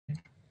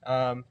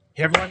Hey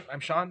everyone, I'm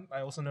Sean. I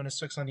also known as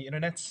Swix on the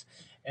internet,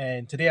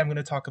 and today I'm going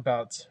to talk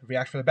about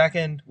React for the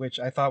backend, which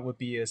I thought would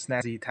be a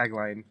snazzy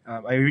tagline.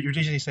 I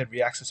originally said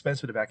React suspense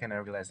for the backend, and I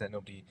realized that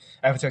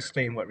I have to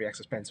explain what React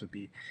suspense would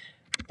be.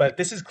 But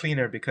this is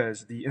cleaner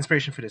because the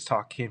inspiration for this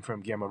talk came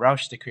from Guillermo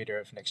Rauch, the creator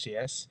of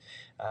Next.js,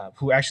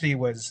 who actually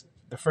was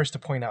the first to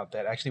point out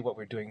that actually what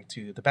we're doing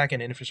to the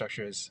backend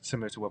infrastructure is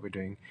similar to what we're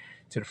doing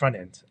to the front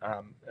end.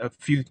 A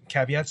few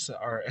caveats: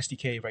 our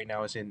SDK right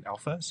now is in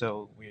alpha,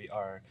 so we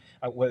are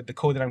the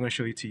code that I'm going to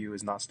show you to you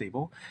is not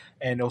stable,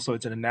 and also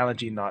it's an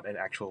analogy, not an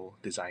actual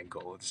design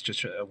goal. It's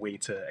just a way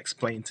to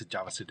explain to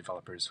JavaScript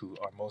developers who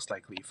are most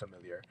likely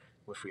familiar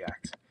with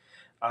React.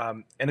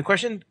 And the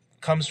question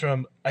comes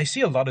from, I see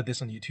a lot of this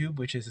on YouTube,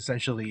 which is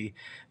essentially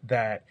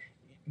that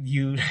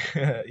you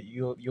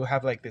you'll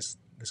have like this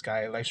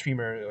guy, a live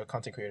streamer, a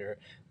content creator,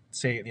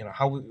 say,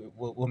 how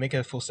we'll make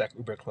a full stack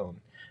Uber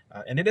clone,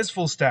 and it is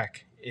full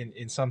stack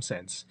in some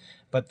sense,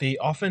 but they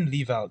often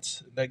leave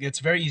out, like, it's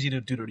very easy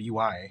to do the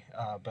UI,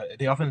 but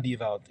they often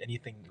leave out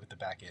anything with the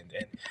backend.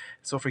 And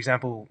so, for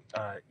example,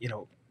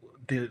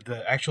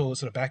 the actual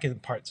sort of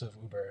backend parts of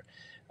Uber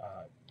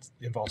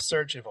involves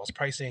search, involves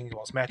pricing,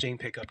 involves matching,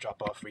 pickup,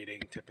 drop off,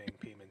 rating, tipping,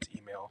 payments,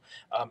 email,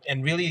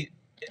 and really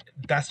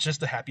that's just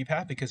the happy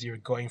path because you're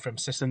going from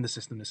system to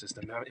system to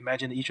system. Now,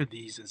 imagine each of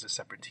these is a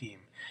separate team.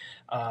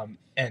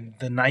 And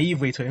the naive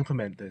way to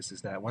implement this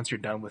is that once you're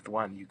done with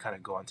one, you kind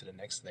of go on to the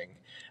next thing.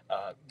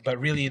 But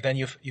really, then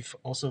you've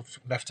also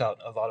left out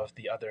a lot of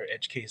the other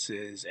edge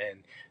cases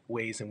and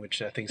ways in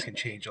which things can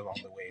change along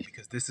the way,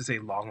 because this is a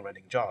long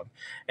running job.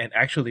 And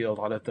actually, a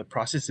lot of the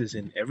processes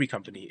in every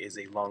company is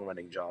a long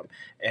running job.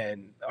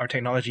 And our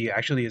technology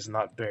actually is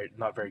not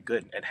very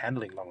good at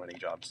handling long running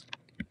jobs.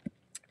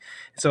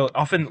 So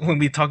often when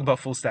we talk about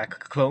full stack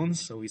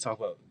clones, so we talk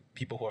about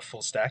people who are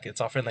full stack,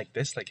 it's often like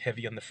this, like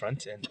heavy on the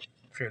front and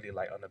fairly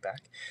light on the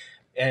back.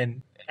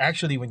 And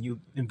actually, when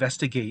you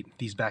investigate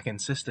these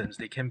backend systems,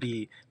 they can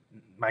be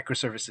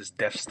microservices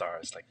Death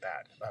Stars like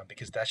that,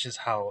 because that's just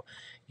how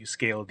you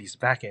scale these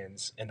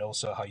backends and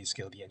also how you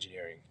scale the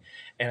engineering.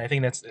 And I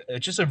think that's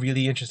just a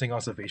really interesting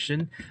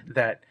observation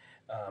that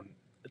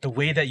the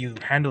way that you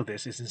handle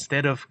this is,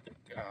 instead of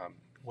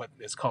what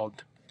is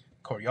called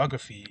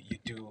choreography,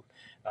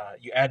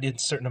 you add in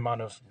certain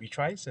amount of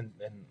retries and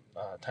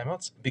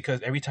timeouts,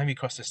 because every time you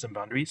cross system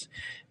boundaries,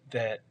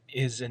 that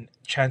is a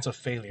chance of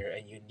failure,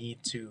 and you need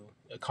to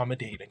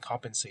accommodate and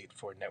compensate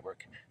for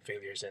network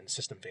failures and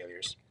system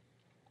failures.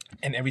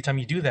 And every time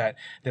you do that,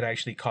 that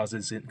actually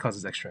causes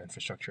extra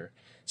infrastructure.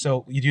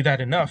 So you do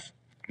that enough,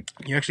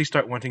 you actually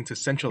start wanting to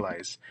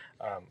centralize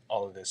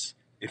all of this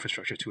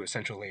infrastructure to a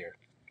central layer,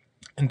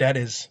 and that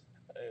is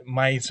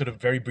my sort of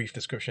very brief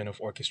description of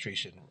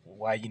orchestration,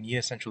 why you need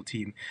a central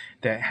team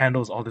that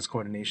handles all this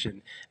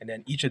coordination, and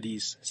then each of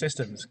these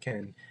systems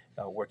can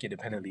work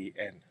independently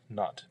and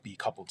not be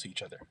coupled to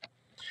each other.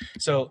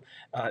 So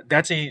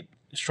that's a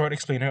short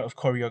explainer of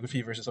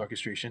choreography versus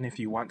orchestration. If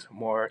you want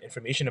more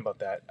information about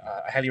that,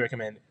 I highly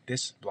recommend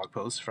this blog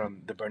post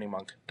from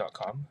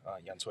theburningmonk.com,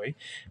 Yan Cui,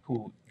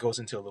 who goes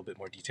into a little bit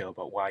more detail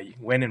about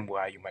when and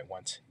why you might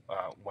want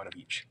one of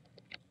each.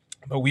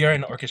 But we are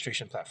an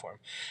orchestration platform.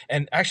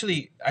 And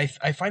actually, I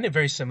find it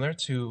very similar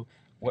to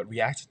what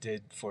React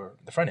did for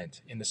the front end,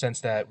 in the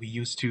sense that we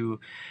used to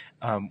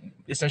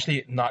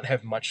essentially not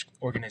have much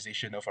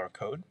organization of our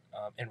code.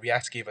 And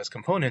React gave us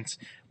components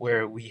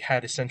where we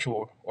had a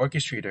central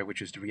orchestrator,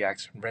 which is the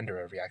React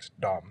renderer, React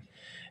DOM.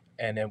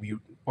 And then we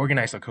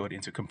organized our code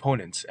into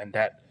components, and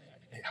that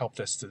helped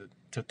us to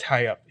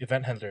tie up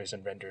event handlers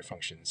and render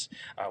functions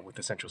with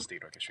the central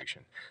state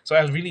orchestration. So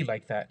I really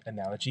like that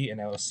analogy,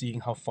 and I was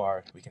seeing how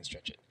far we can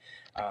stretch it.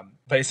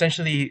 But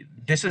essentially,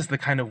 this is the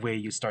kind of way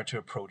you start to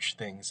approach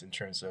things in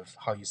terms of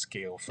how you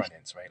scale front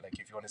ends, right? Like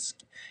if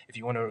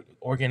you want to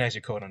organize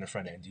your code on the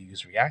front end, you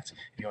use React.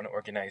 If you want to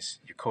organize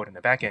your code in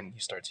the back end,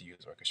 you start to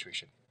use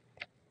orchestration.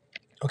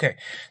 Okay,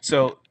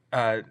 so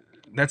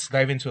let's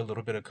dive into a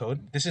little bit of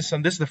code. This is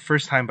the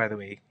first time, by the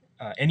way,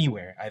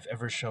 anywhere I've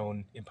ever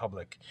shown in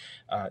public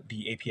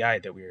the API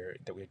that we're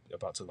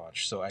about to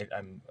launch. So I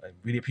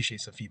really appreciate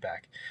some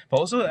feedback.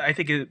 But also, I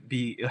think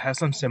it has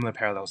some similar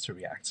parallels to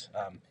React,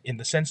 in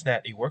the sense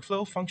that a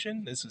workflow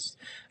function, this is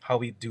how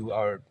we do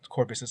our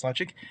core business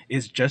logic,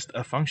 is just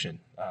a function,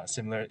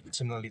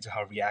 similarly to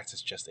how React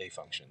is just a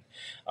function.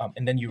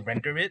 And then you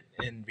render it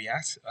in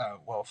React.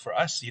 Well, for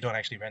us, you don't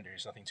actually render.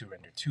 There's nothing to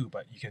render to,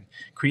 but you can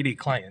create a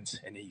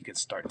client and then you can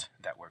start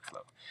that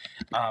workflow.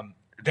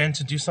 Then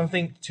to do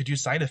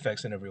side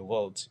effects in the real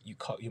world, you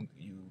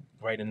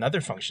write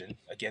another function.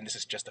 Again, this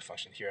is just a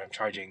function here. I'm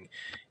charging,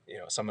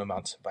 some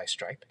amount by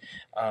Stripe,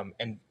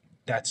 and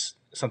that's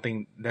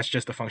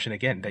just a function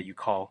again that you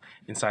call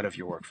inside of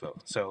your workflow.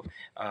 So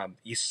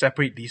you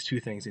separate these two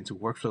things into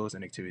workflows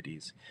and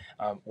activities.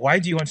 Why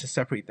do you want to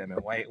separate them,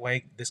 and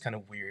why this kind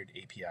of weird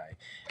API?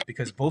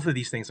 Because both of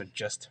these things are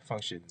just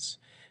functions.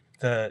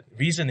 The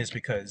reason is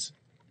because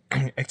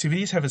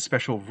activities have a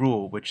special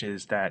rule, which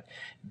is that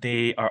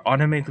they are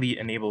automatically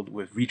enabled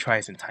with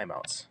retries and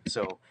timeouts.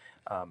 So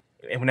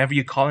and whenever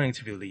you call an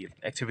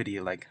activity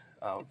like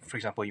for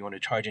example, you want to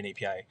charge an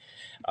API,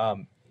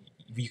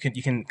 you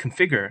can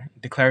configure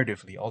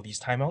declaratively all these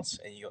timeouts,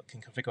 and you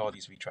can configure all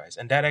these retries,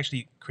 and that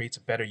actually creates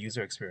a better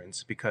user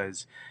experience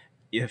because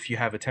if you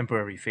have a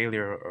temporary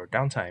failure or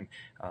downtime,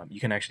 you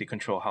can actually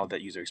control how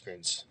that user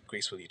experience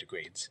gracefully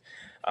degrades.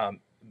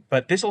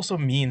 But this also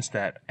means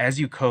that as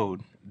you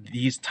code,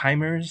 these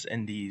timers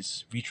and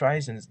these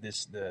retries and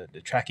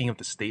the tracking of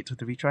the state of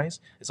the retries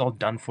is all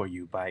done for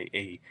you by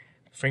a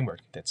framework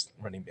that's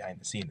running behind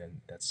the scene,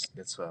 and that's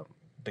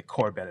the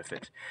core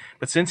benefit.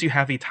 But since you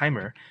have a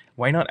timer,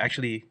 why not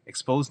actually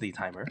expose the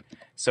timer?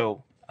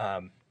 So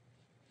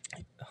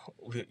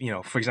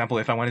for example,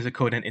 if I wanted to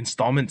code an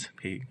installment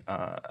pay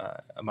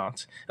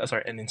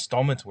an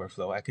installment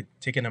workflow, I could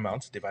take an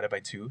amount divided by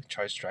 2,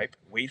 charge Stripe,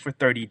 wait for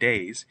 30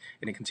 days,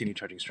 and then continue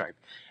charging Stripe.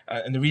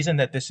 And the reason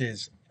that this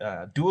is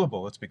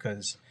doable is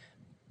because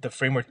the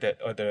framework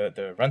or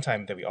the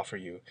runtime that we offer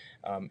you,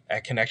 I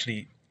can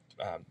actually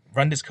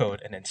run this code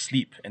and then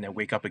sleep and then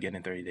wake up again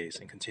in 30 days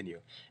and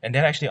continue. And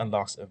that actually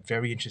unlocks a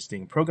very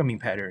interesting programming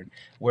pattern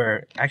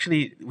where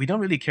actually we don't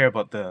really care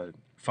about the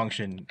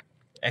function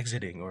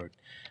exiting, or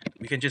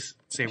we can just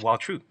say while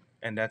true,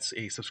 and that's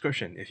a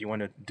subscription. If you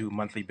want to do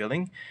monthly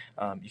billing,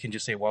 you can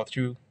just say while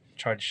true,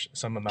 charge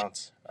some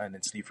amount, and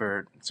then sleep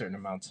for a certain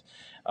amount,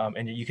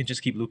 and you can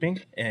just keep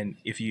looping. And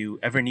if you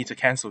ever need to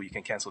cancel, you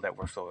can cancel that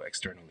workflow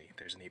externally.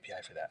 There's an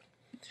API for that.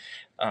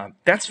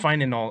 That's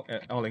fine and all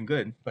and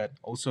good, but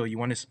also you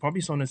want to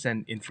probably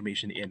send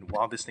information in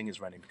while this thing is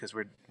running, because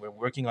we're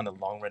working on a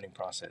long running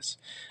process.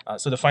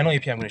 So the final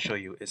API I'm going to show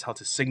you is how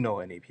to signal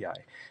an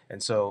API.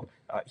 And so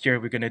here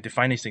we're going to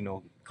define a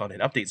signal called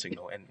an update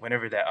signal, and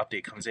whenever that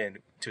update comes in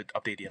to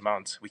update the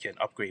amount, we can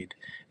upgrade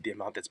the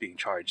amount that's being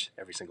charged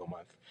every single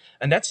month.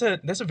 And that's a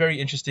very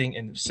interesting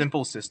and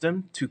simple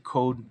system to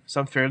code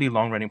some fairly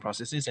long running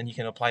processes, and you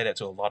can apply that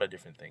to a lot of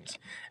different things.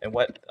 And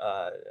what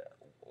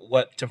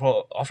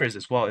Temporal offers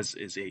as well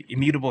is a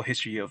immutable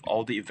history of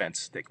all the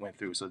events that went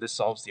through. So this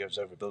solves the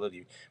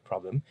observability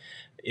problem.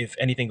 If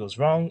anything goes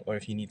wrong, or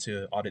if you need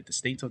to audit the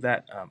state of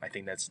that, I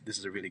think this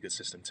is a really good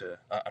system to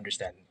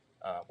understand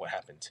what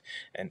happened.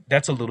 And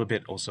that's a little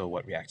bit also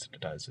what React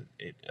does.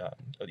 It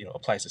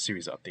applies a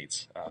series of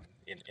updates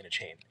in a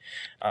chain,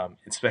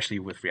 especially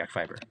with React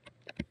Fiber.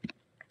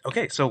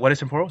 Okay, so what is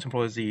Temporal?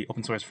 Temporal is the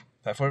open source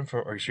platform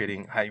for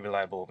orchestrating highly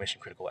reliable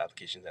mission-critical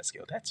applications at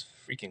scale. That's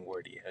freaking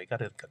wordy. I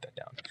gotta cut that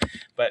down.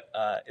 But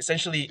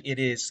essentially, it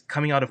is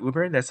coming out of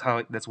Uber. That's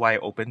why I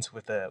opened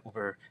with the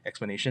Uber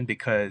explanation,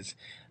 because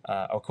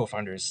our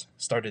co-founders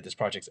started this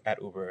project at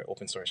Uber,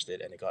 open sourced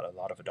it, and it got a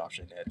lot of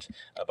adoption at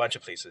a bunch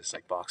of places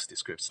like Box,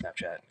 Descript,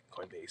 Snapchat,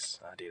 Coinbase,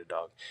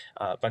 Datadog.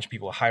 A bunch of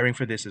people are hiring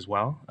for this as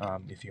well.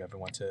 If you ever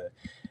want to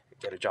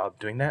get a job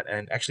doing that.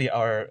 And actually at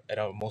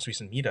our most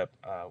recent meetup,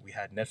 we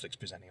had Netflix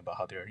presenting about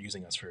how they're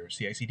using us for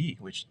CI/CD,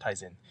 which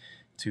ties in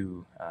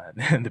to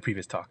the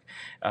previous talk,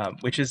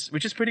 which is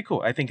pretty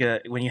cool. I think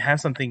when you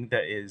have something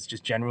that is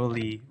just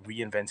generally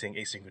reinventing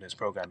asynchronous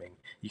programming,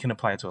 you can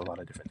apply it to a lot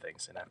of different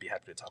things, and I'd be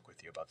happy to talk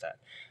with you about that.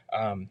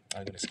 I'm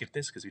going to skip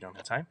this because we don't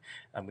have time.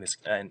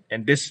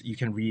 And this you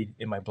can read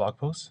in my blog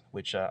post,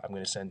 which I'm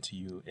going to send to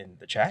you in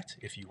the chat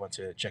if you want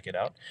to check it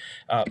out.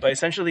 But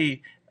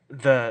essentially,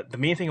 the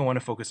main thing I want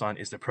to focus on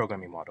is the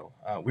programming model.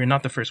 We're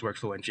not the first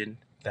workflow engine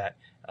that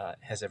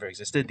has ever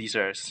existed. These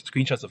are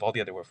screenshots of all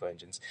the other workflow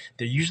engines.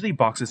 They're usually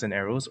boxes and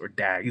arrows or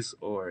DAGs,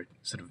 or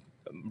sort of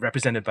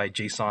represented by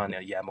JSON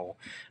and YAML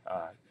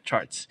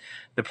charts.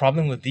 The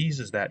problem with these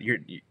is that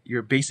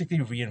you're basically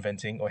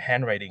reinventing or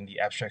handwriting the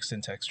abstract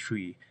syntax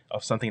tree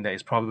of something that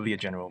is probably a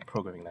general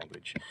programming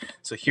language.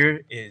 So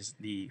here is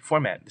the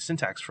format, the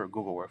syntax for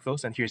Google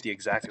Workflows, and here's the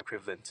exact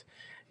equivalent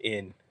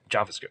in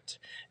JavaScript.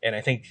 And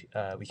I think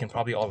we can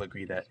probably all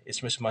agree that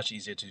it's much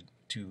easier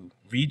to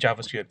read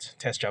JavaScript,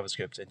 test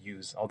JavaScript, and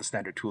use all the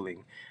standard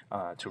tooling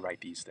to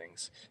write these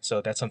things.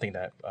 So that's something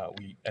that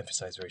we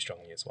emphasize very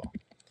strongly as well.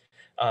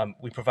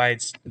 We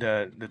provide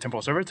the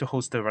temporal server to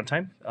host the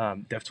runtime,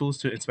 dev tools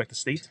to inspect the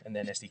state, and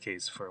then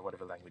SDKs for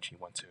whatever language you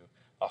want to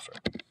offer.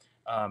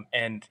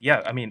 And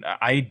yeah, I mean,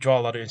 I draw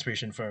a lot of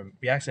inspiration from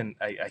React, and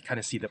I kind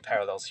of see the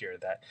parallels here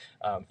that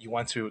you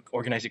want to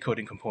organize your code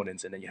in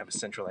components, and then you have a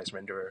centralized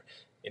renderer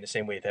in the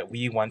same way that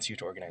we want you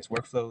to organize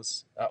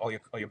workflows, all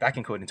your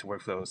backend code into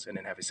workflows, and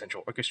then have a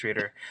central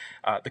orchestrator.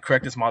 The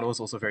correctness model is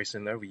also very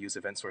similar. We use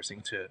event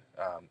sourcing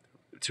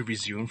to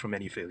resume from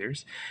any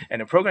failures.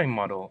 And a programming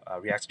model,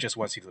 React just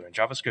wants you to learn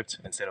JavaScript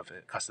instead of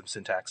a custom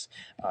syntax,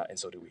 and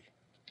so do we.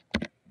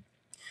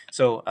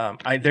 So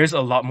there's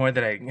a lot more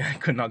that I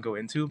could not go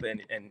into,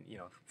 and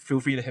feel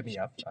free to hit me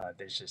up.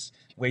 There's just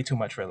way too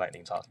much for a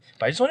lightning talk.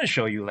 But I just want to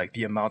show you like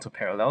the amount of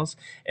parallels,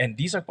 and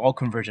these are all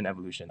convergent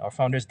evolution. Our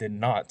founders did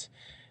not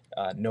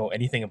know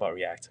anything about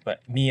React,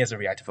 but me as a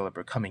React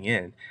developer coming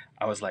in,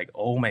 I was like,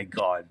 oh my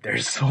god,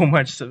 there's so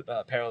much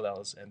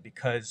parallels, and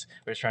because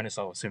we're trying to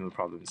solve similar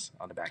problems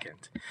on the back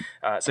end.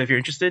 So if you're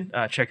interested,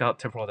 check out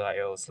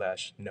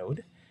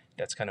temporal.io/node.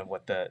 That's kind of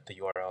what the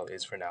URL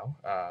is for now,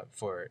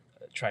 for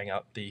trying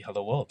out the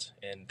Hello World,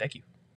 and thank you.